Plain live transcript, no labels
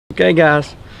Okay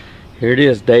guys, here it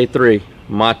is, day 3.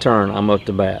 My turn. I'm up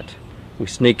to bat. We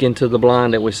sneak into the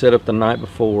blind that we set up the night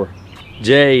before.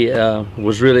 Jay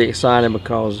was really excited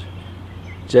because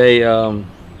Jay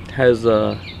has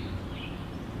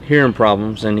hearing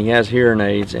problems and he has hearing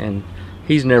aids, and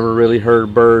he's never really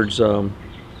heard birds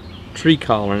tree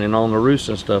calling and on the roost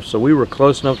and stuff. So we were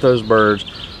close enough to those birds.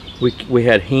 We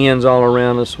had hens all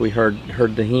around us. We heard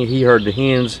he heard the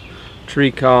hens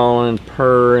tree calling,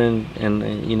 purring,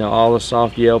 and you know, all the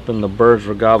soft yelping. The birds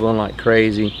were gobbling like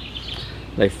crazy.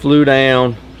 They flew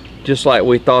down just like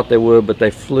we thought they would, but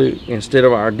they flew, instead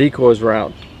of our decoys were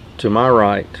out to my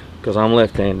right because I'm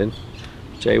left-handed,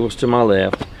 Jay was to my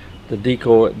left. The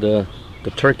decoy, the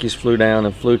turkeys flew down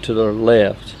and flew to the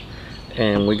left,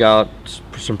 and we got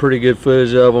some pretty good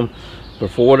footage of them. But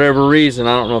for whatever reason,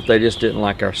 I don't know if they just didn't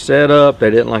like our setup,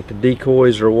 they didn't like the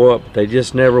decoys or what, but they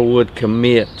just never would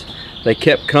commit. They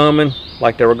kept coming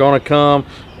like they were going to come,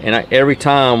 and every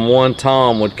time one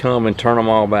tom would come and turn them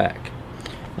all back.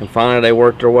 And finally they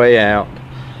worked their way out,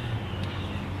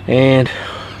 and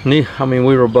I mean,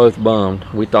 we were both bummed.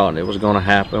 We thought it was going to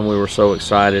happen. We were so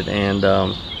excited,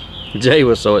 and Jay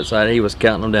was so excited. He was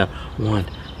counting them down. 1,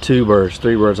 2 birds,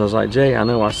 3 birds. I was like, Jay, I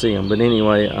know I see them. But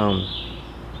anyway,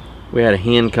 we had a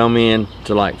hen come in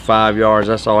to like 5 yards.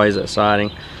 That's always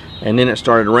exciting. And then it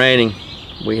started raining.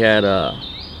 We had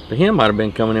the hen might have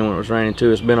been coming in when it was raining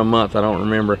too. It's been a month, I don't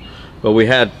remember. But we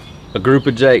had a group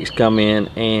of jakes come in,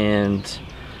 and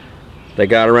they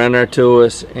got around there to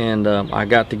us, and I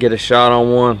got to get a shot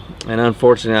on one, and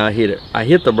unfortunately I hit it. I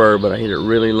hit the bird, but I hit it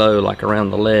really low, like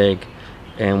around the leg,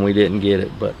 and we didn't get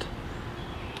it. But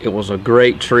it was a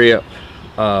great trip.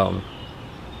 I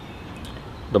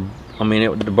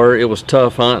mean, the bird, it was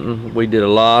tough hunting. We did a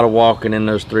lot of walking in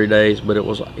those 3 days, but it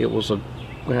was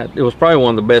probably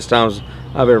one of the best times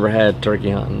I've ever had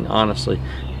turkey hunting, honestly.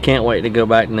 Can't wait to go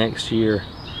back next year.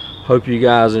 Hope you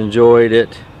guys enjoyed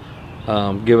it.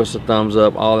 Give us a thumbs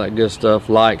up, all that good stuff.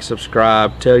 Like,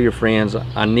 subscribe, tell your friends.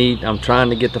 I'm trying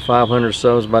to get to 500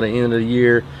 subs by the end of the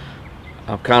year.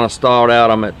 I've kind of stalled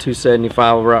out. I'm at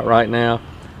 275 right now.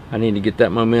 I need to get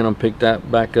that momentum, pick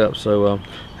that back up. So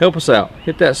help us out.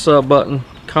 Hit that sub button,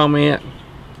 comment,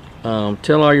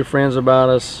 tell all your friends about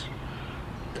us.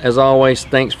 As always,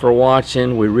 thanks for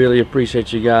watching. We really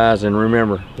appreciate you guys, and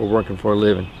remember, we're working for a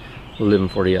living. We're living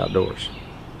for the outdoors.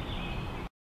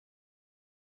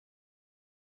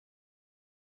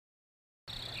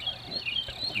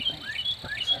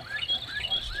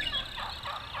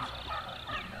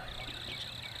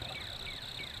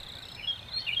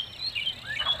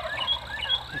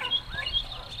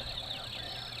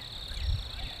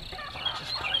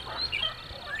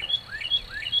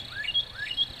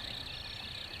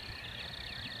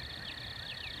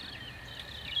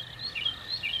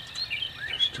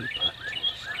 There's 2 buttons on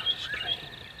the side of the screen.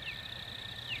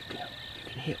 You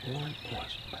can hit one and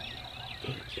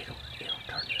it'll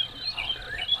turn it on the auto.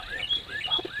 That might help you. Then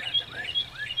pop it back to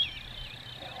manual.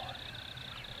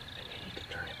 And then you can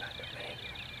turn it back to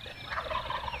manual.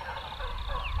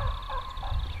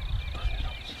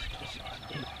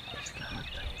 It's got a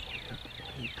thing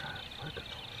when you try to focus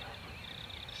on something.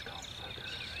 It's called focus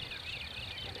assist.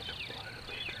 And it'll blow the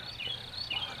picture up to the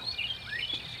bottom. It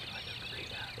gives you like a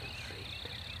readout in feet.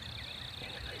 And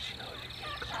it lets you know if you're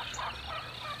getting closer.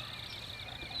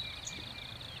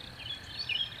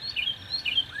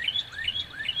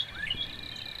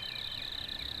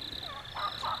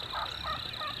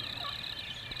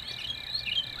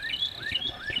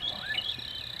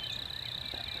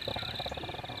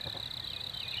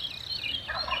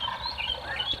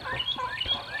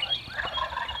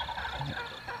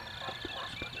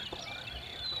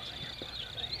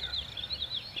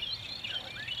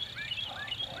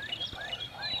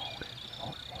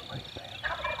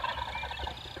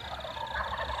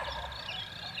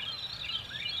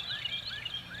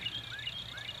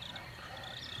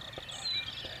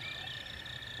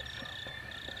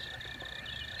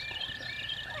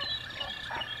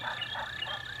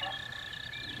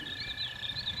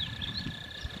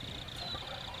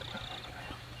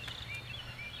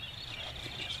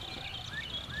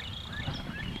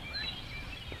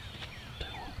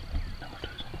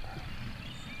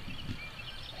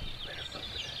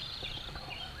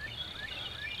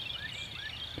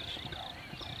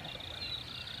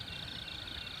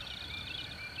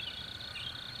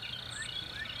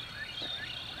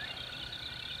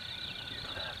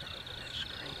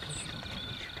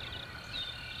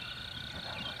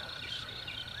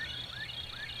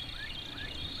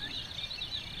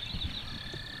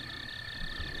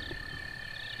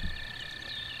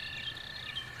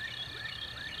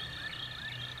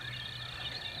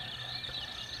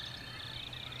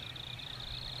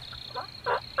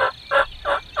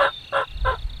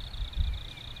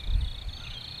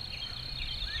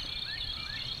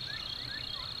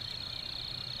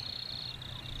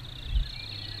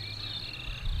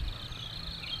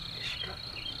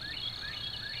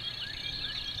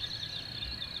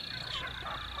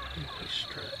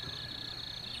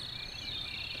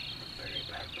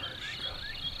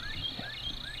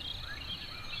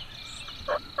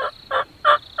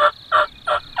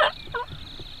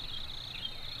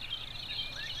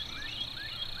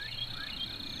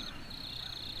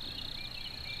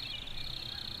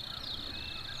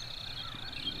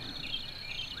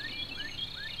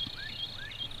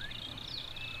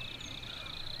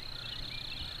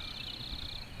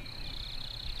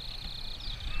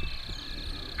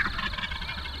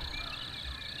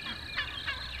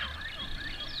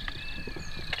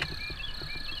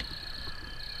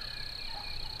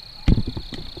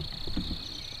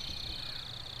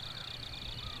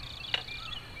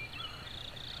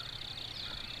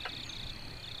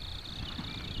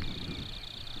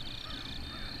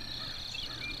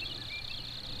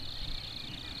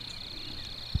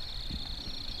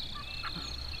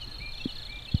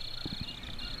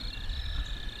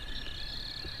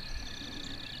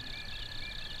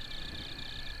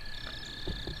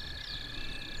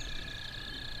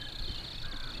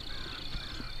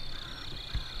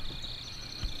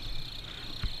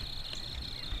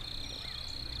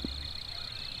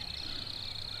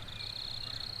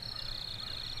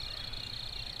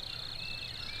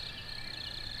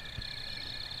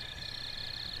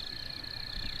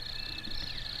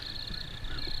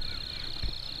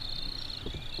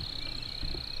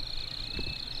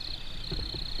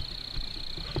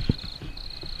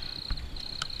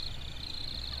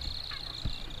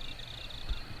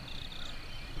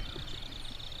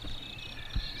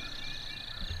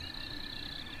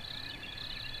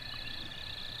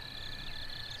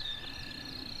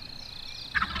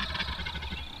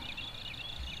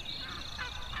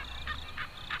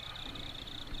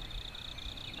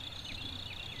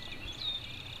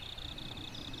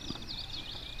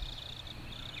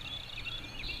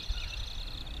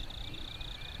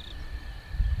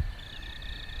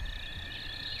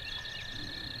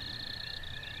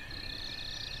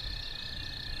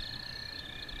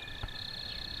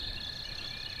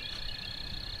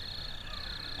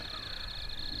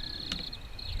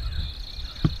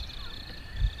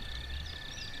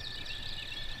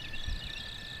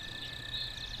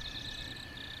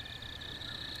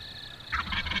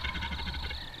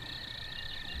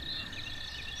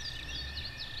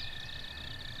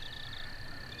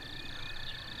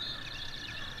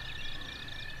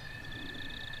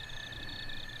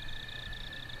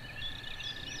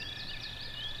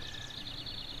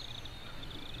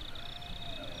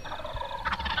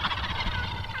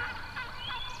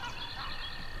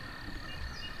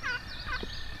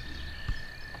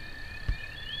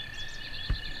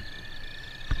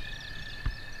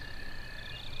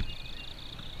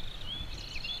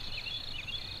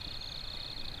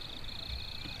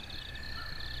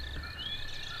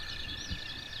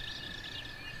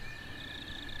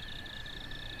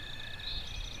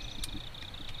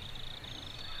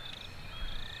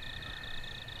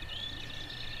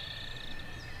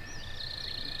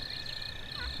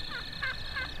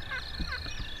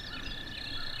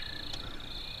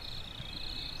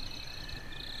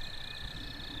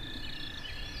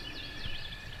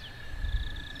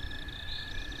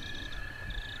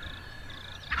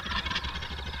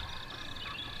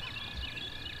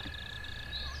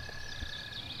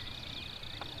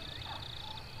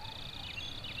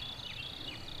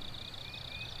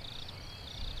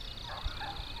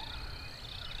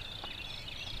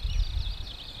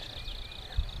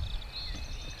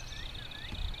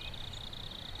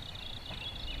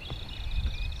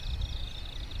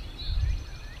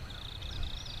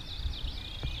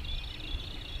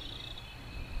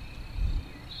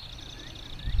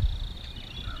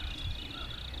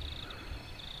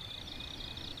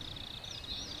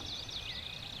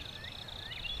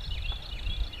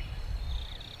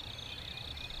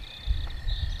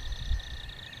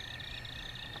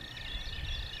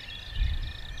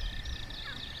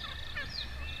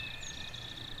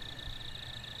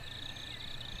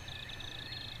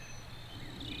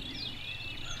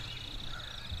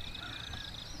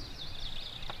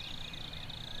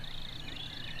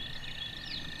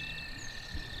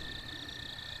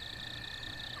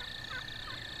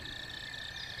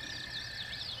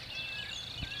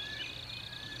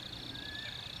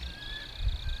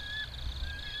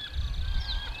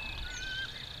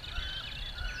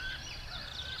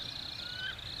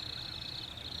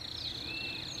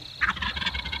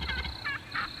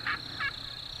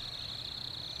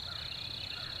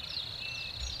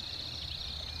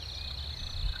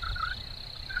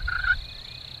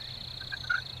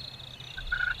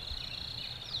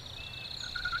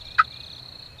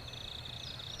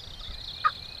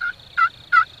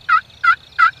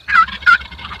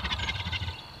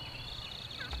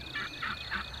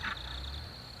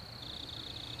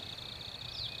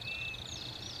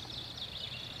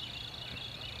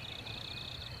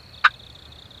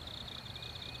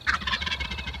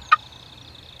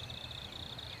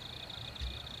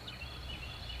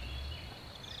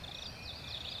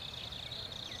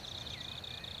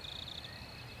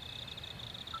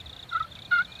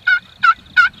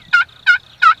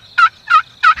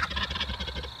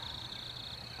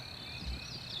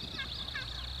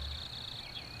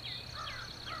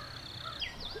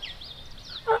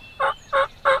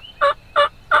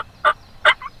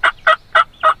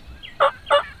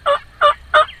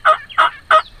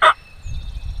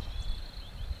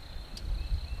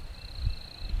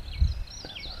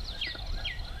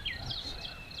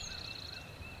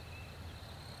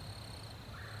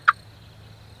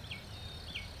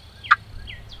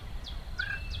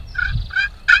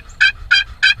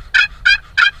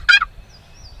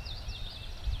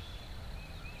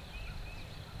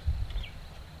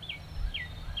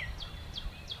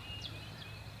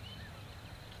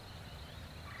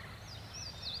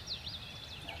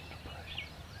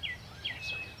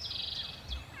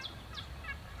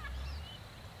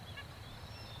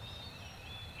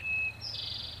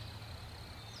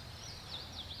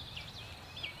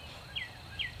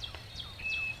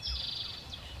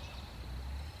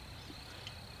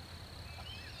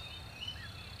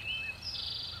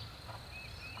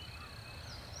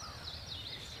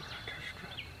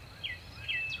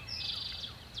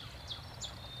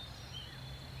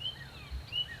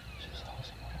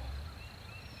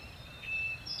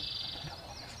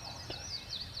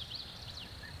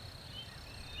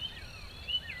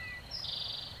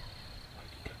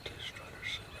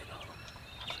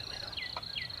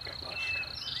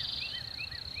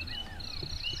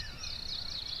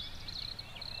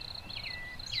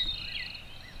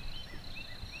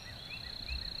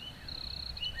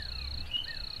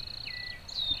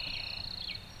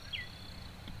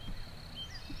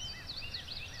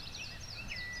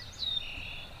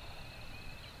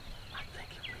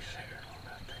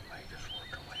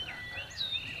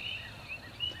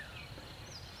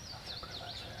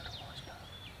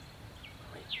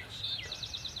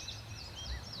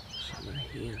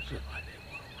 Look like they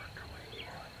want to work their way in.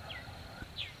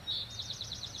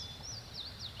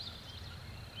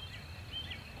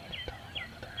 Tom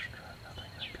under there strutting. I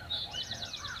think they got that way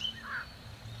now.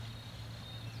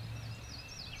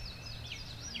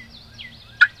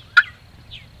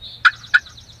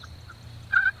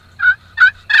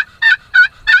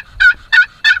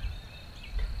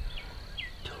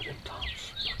 Told them Toms.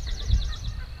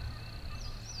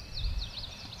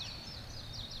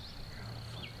 You're on the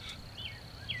focus.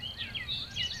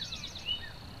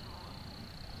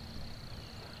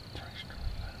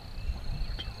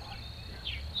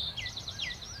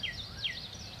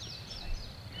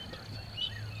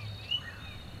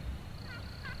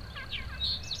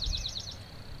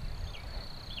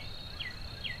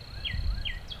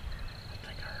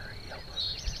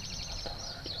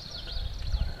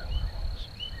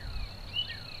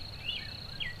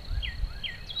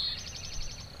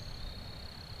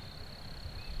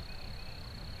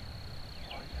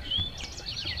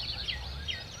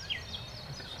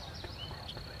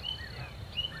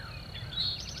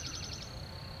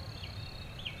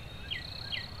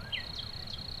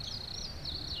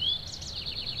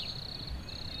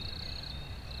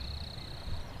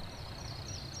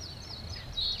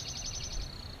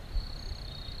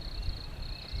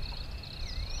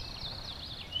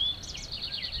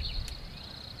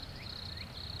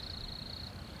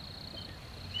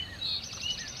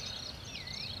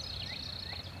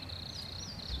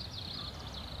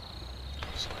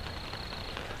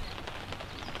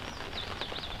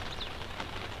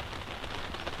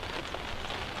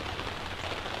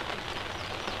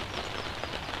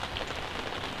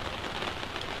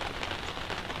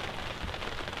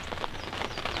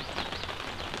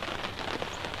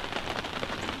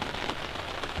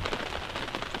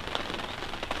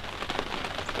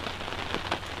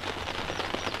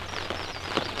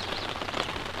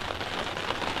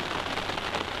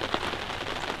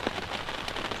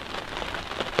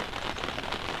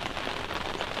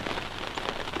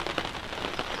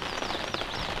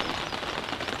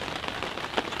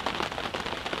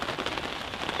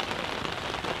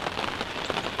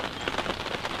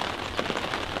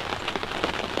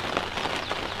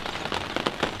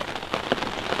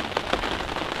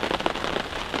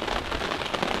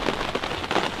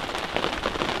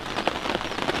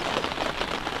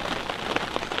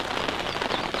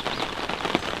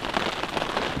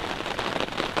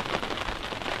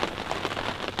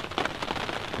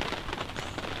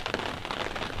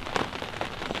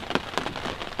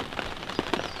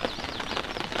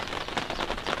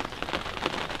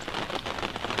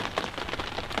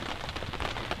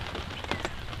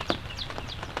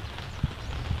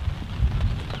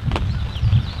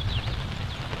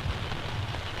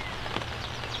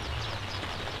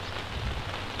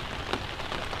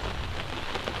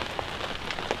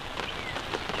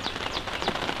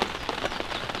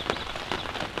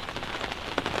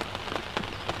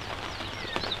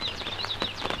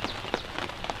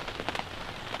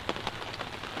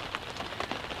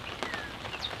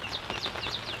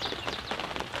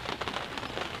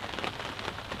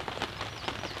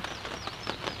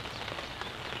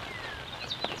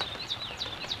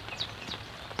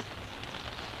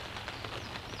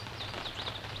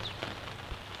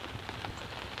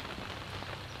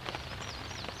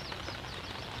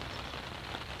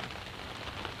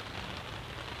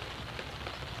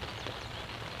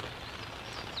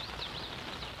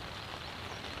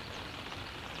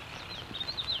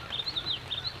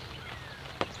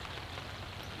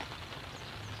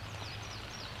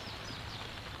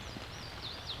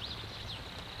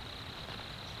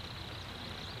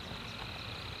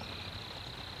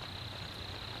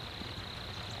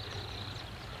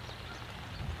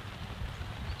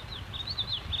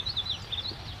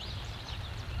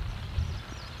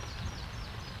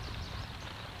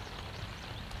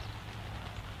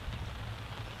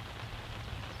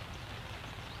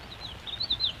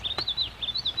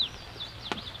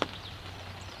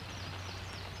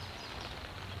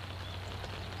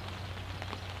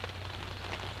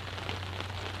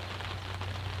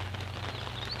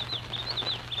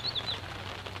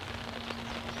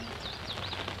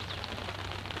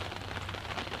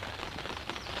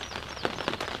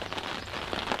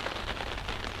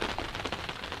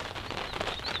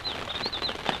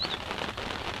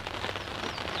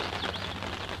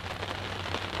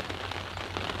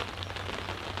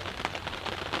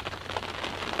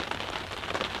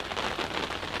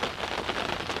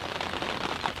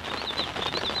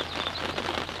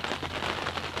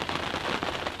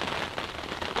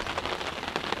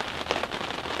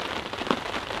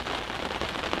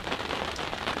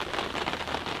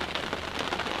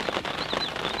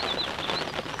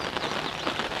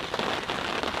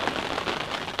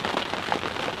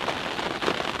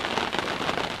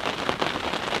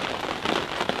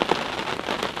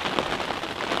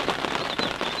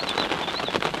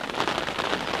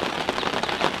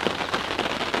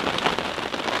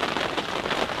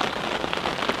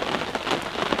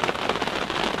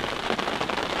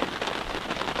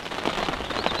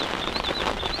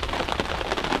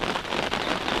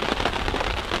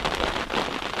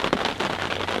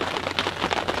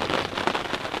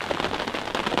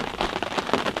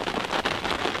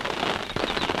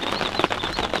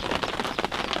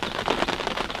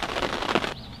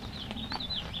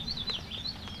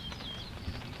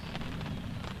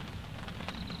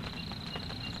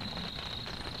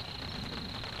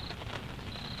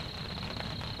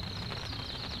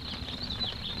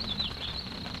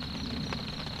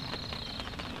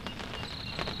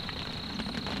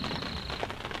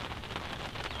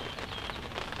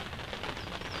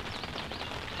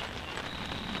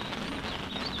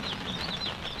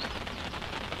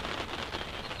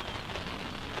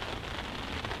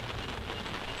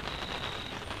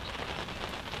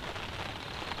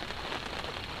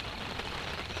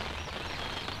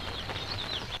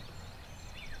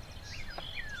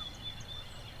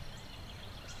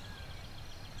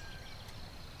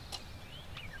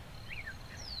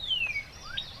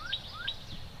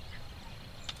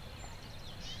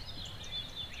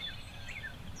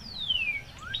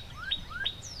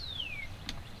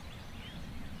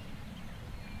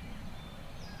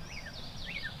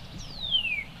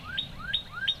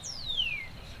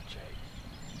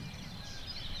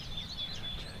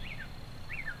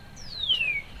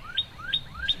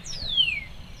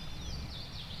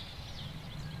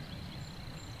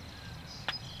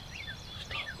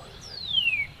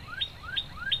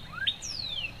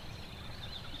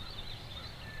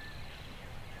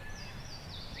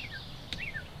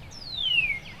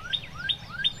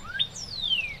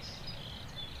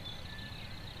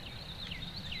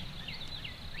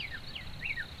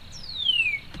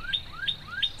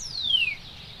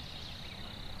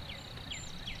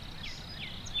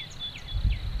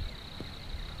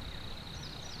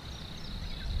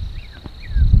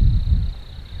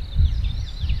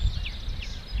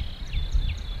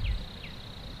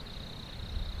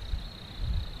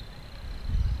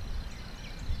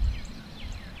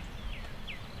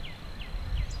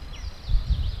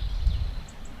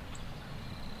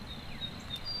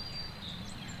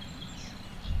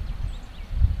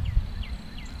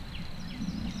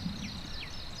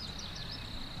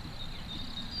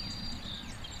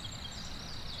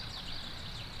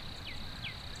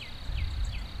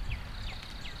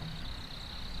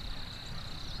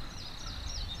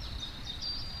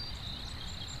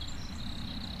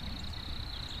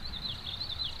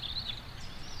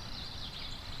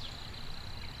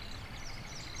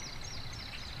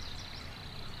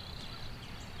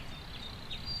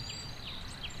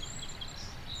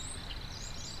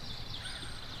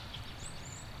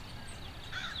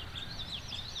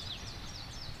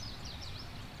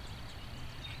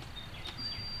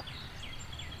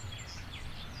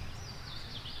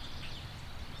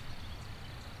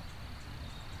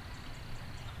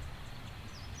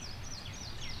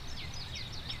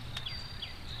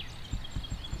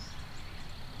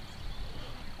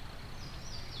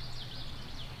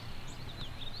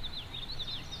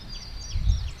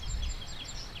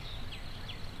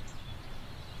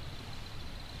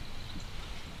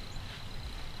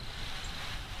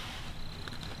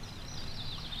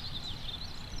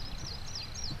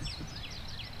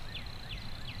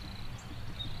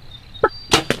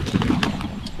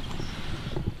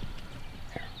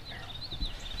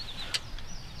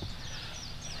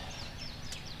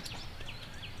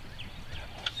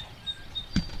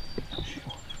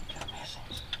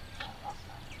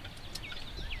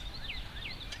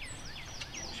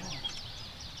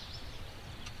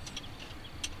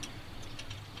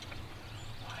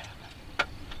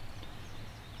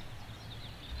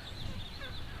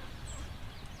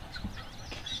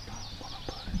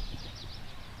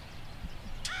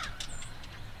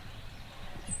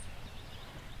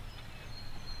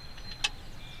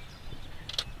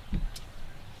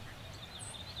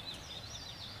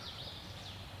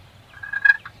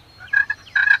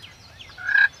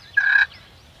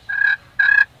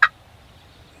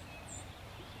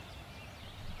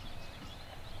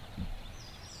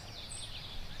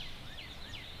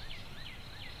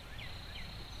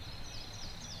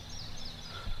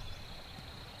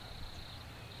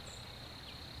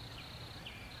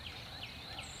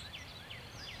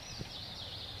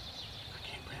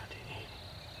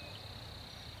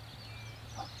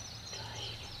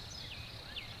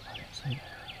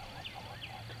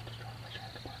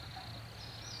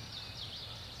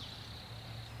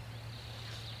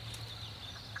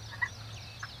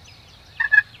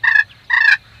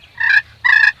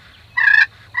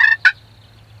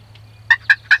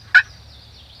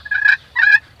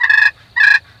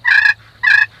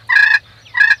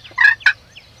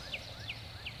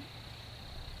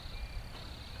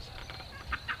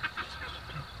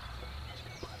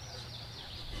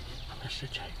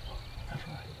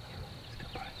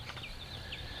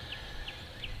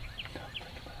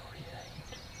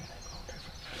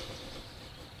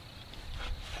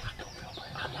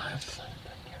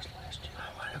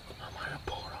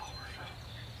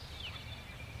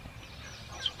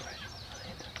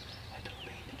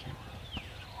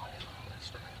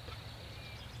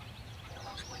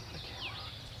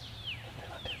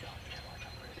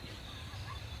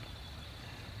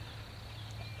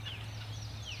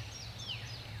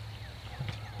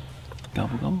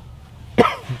 Bubblegum.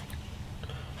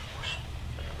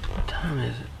 What time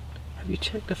is it? Have you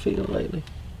checked the feeder lately?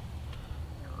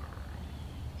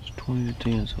 It's 20 to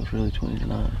 10, so it's really 20 to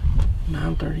 9.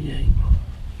 9:38.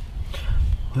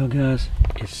 Well, guys,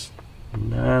 it's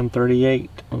 9:38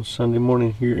 on Sunday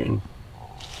morning here in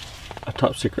a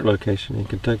top secret location in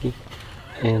Kentucky.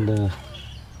 And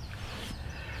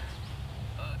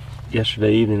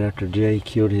yesterday evening, after Jay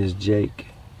killed his Jake,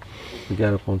 we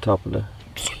got up on top of the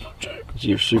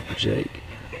Super Jake.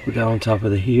 We got on top of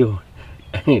the hill,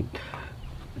 and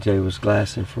Jay was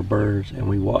glassing for birds, and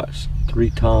we watched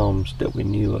 3 toms that we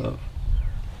knew of.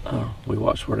 We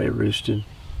watched where they roosted,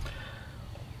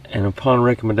 and upon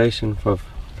recommendation of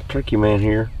a turkey man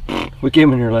here, we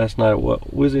came in here last night. We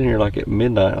was in here like at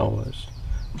midnight almost.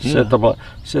 Yeah.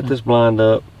 Set this blind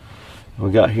up, and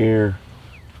we got here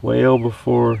well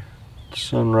before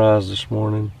sunrise this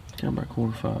morning. Yeah, about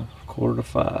 4:45.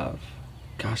 4:45.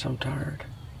 Gosh, I'm tired.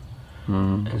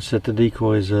 Mm-hmm. And set the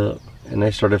decoys up, and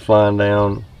they started flying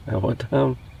down. At what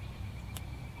time?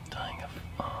 Dang,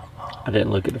 I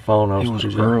didn't look at the phone. it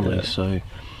was early, so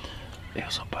it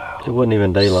was about. It wasn't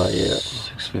even daylight yet.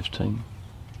 6:15.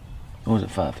 Or was it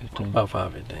 5:15? About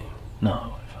 5:15.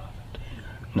 No,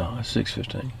 5:15. No, it's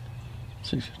 6:15.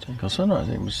 6:15. Because sunrise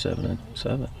I think was 7.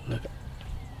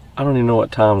 I don't even know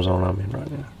what time zone I'm in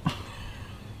right now.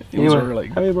 It was Anyway, early.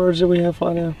 how many birds did we have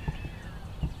fly down?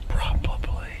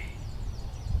 Probably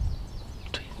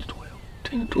 10 to 12.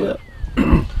 10 to 12.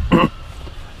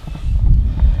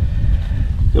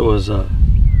 It was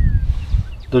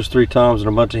those 3 toms and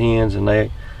a bunch of hens, and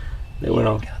they went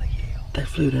off. They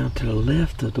flew down to the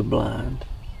left of the blind,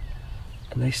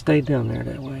 and they stayed down there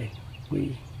that way.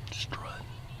 We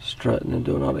strutting and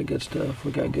doing all that good stuff.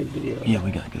 We got good video. Yeah,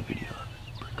 we got a good video of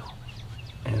it. Pretty cool.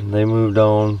 And they moved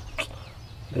on.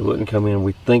 They wouldn't come in.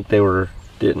 We think they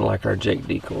didn't like our Jake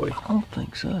decoy. I don't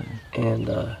think so. And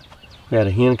we had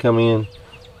a hen come in.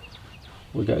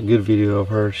 We got good video of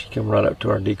her. She came right up to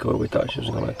our decoy. We thought she was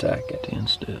going to attack it. 10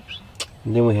 steps.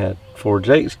 And then we had 4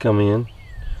 Jakes come in,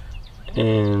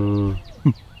 and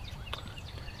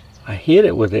I hit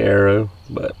it with the arrow,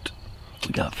 but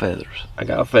We got feathers. I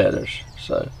got feathers.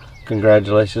 So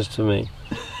congratulations to me.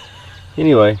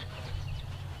 Anyway,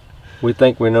 we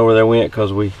think we know where they went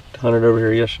because we hunted over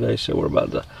here yesterday, so we're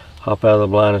about to hop out of the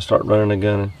blind and start running and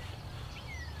gunning.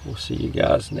 We'll see you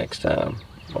guys next time,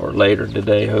 or later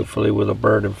today, hopefully with a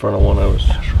bird in front of one of us.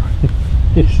 That's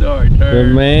right. Sorry, The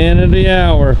turd. man of the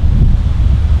hour.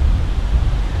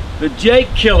 The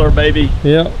Jake killer, baby.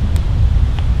 Yep.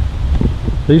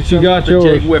 At least you got The yours.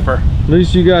 Jake whipper. At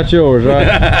least you got yours, right?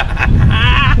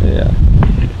 Yeah.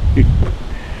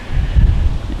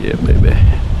 Yeah, baby.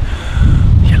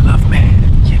 You love me.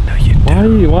 You know you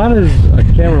do. Why does a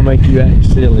camera make you act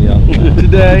silly all the time?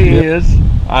 Today is.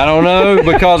 I don't know,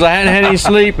 because I hadn't had any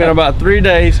sleep in about 3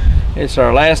 days. It's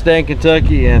our last day in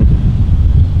Kentucky, and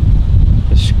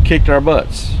it's kicked our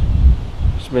butts.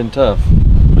 It's been tough.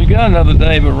 We got another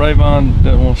day, but Rayvon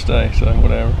doesn't want to stay, so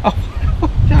whatever. Oh,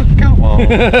 come on.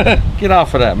 Get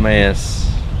off of that mess.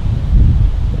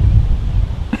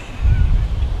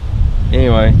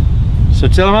 Anyway, so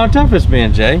tell them how tough it's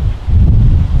been, Jay.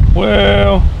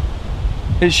 Well,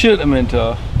 it shouldn't have been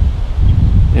tough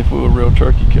if we were real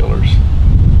turkey killers.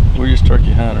 We're just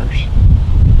turkey hunters.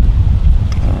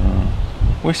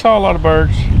 We saw a lot of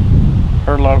birds,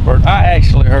 heard a lot of birds. I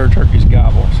actually heard turkeys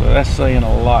gobble, so that's saying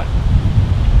a lot,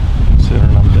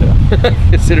 considering I'm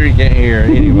deaf. Consider you can't hear.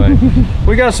 Anyway,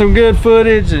 we got some good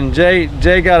footage, and Jay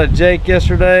got a Jake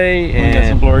yesterday, and We got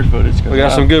some blurry footage. we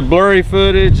got some good blurry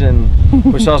footage, and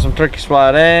we saw some turkeys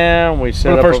fly down. We set For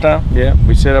the up first time? Yeah,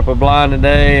 we set up a blind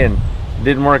today, and it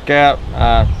didn't work out.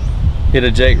 I hit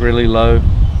a Jake really low,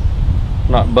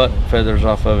 knocked butt feathers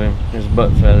off of him. His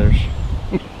butt feathers,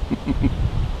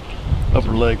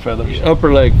 upper leg feathers.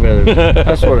 upper leg feathers.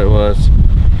 That's what it was.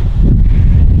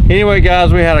 Anyway,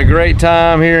 guys, we had a great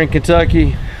time here in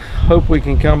Kentucky. Hope we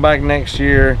can come back next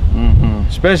year,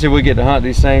 especially if we get to hunt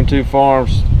these same 2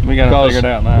 farms. We got them figured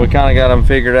out now. We kind of got them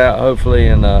figured out, hopefully,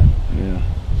 and Yeah.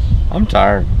 I'm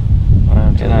tired. I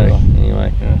am too.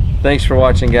 Anyway, Yeah. thanks for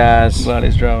watching, guys. Glad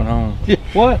he's driving home.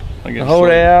 What? I The guess whole so.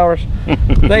 day hours.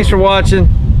 Thanks for watching.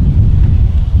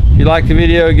 If you like the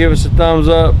video, give us a thumbs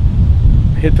up.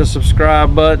 Hit the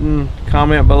subscribe button.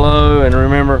 Comment below, and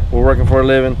remember, we're working for a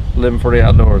living, living for the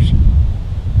outdoors.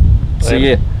 See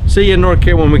ya in North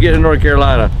Carolina when we get to North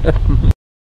Carolina.